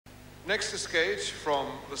Next to skate from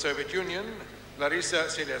the Soviet Union, Larisa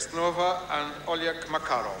Selezneva and Oleg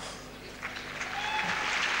Makarov.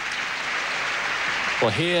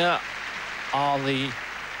 Well, here are the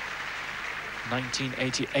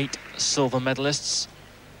 1988 silver medalists,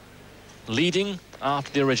 leading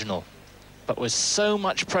after the original, but with so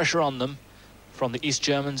much pressure on them from the East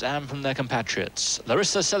Germans and from their compatriots.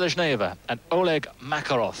 Larisa Selezneva and Oleg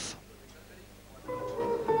Makarov.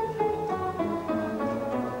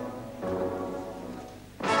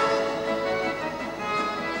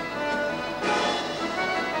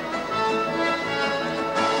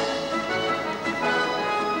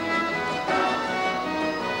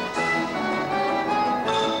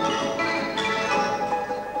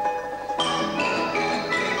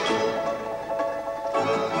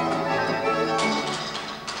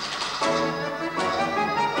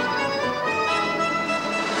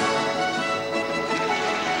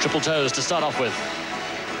 Triple toes to start off with.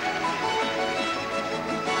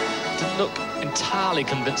 Didn't look entirely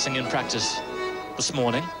convincing in practice this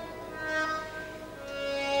morning.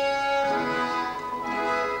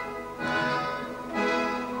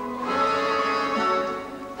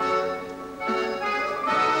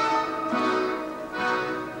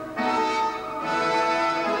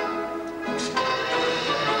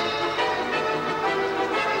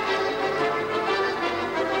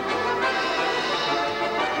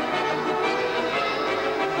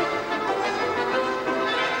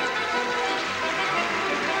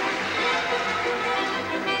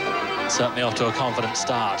 Certainly off to a confident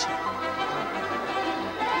start.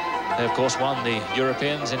 They, of course, won the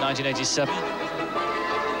Europeans in 1987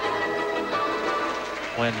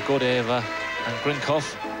 when Gordeva and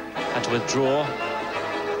Grinkov had to withdraw.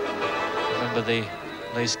 Remember the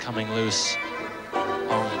lace coming loose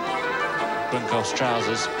on Grinkov's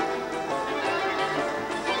trousers.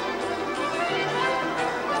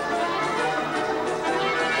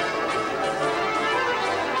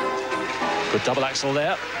 Good double axel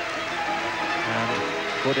there. And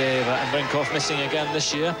Gordeva and Grinkov missing again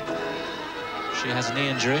this year. She has a knee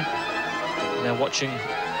injury, and they're watching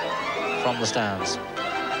from the stands.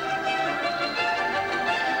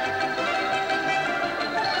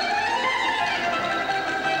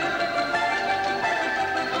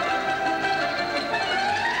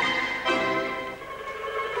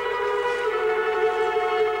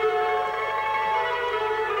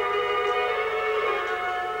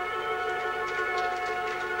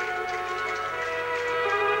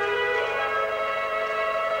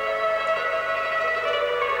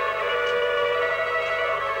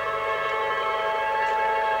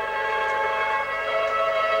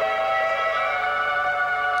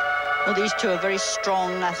 Well, these two are very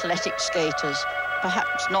strong, athletic skaters,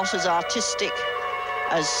 perhaps not as artistic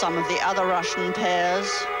as some of the other Russian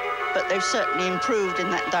pairs, but they've certainly improved in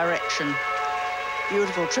that direction.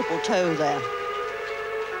 Beautiful triple toe there.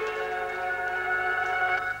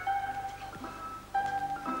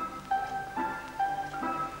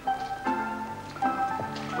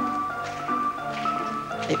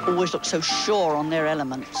 They always look so sure on their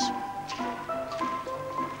elements.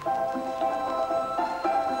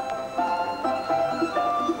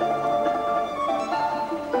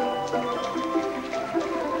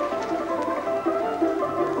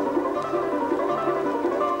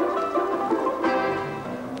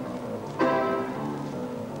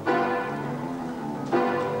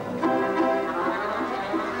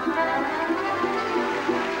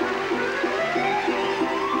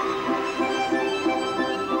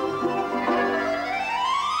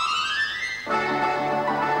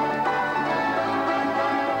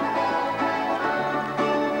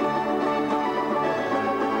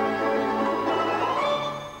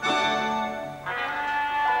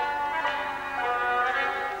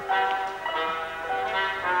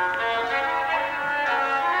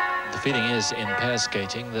 The feeling is in pair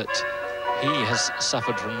skating that he has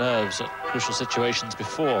suffered from nerves at crucial situations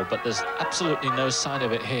before, but there's absolutely no sign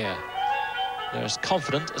of it here. They're as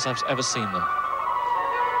confident as I've ever seen them.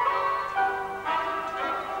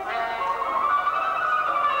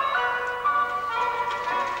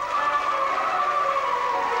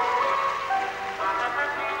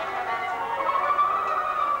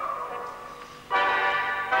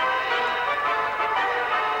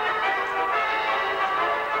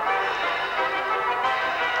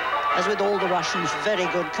 As with all the Russians, very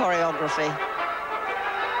good choreography.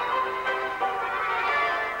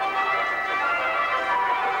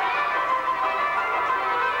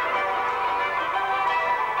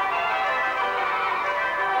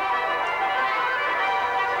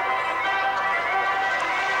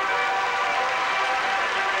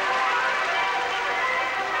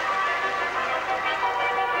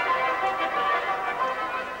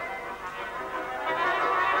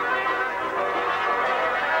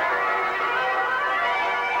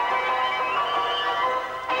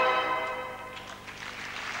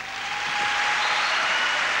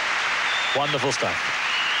 Wonderful stuff.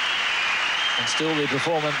 And still the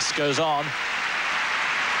performance goes on.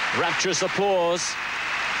 Rapturous applause.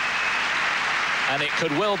 And it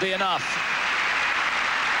could well be enough.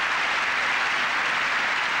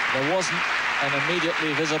 There wasn't an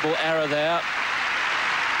immediately visible error there.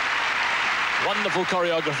 Wonderful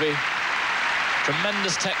choreography,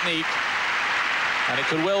 tremendous technique, and it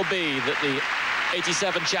could well be that the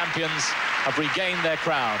 87 champions have regained their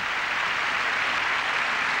crown.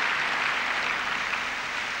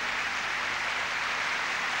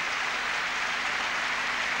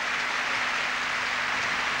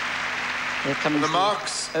 Here comes the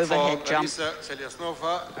marks overhead for jump. Larisa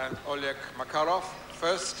Selezneva and Oleg Makarov.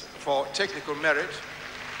 First, for technical merit,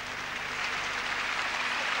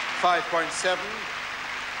 5.7,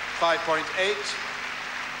 5.8,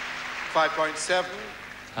 5.7.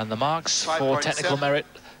 And the marks for technical merit,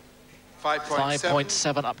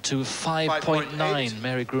 5.7 up to 5.9.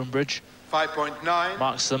 Mary Groombridge 5.9.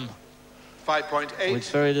 marks them 5.8. with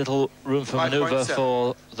very little room for manoeuvre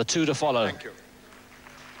for the two to follow. Thank you.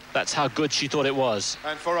 That's how good she thought it was.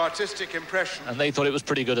 And for artistic impression, And they thought it was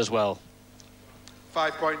pretty good as well.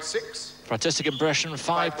 5.6. For artistic impression,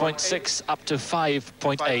 5.6 up to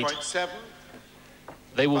 5.8. 5.7.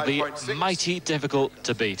 They will be 5.6. mighty difficult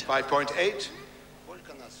to beat. 5.8.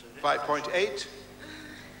 5.8.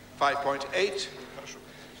 5.8.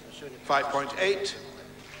 5.8.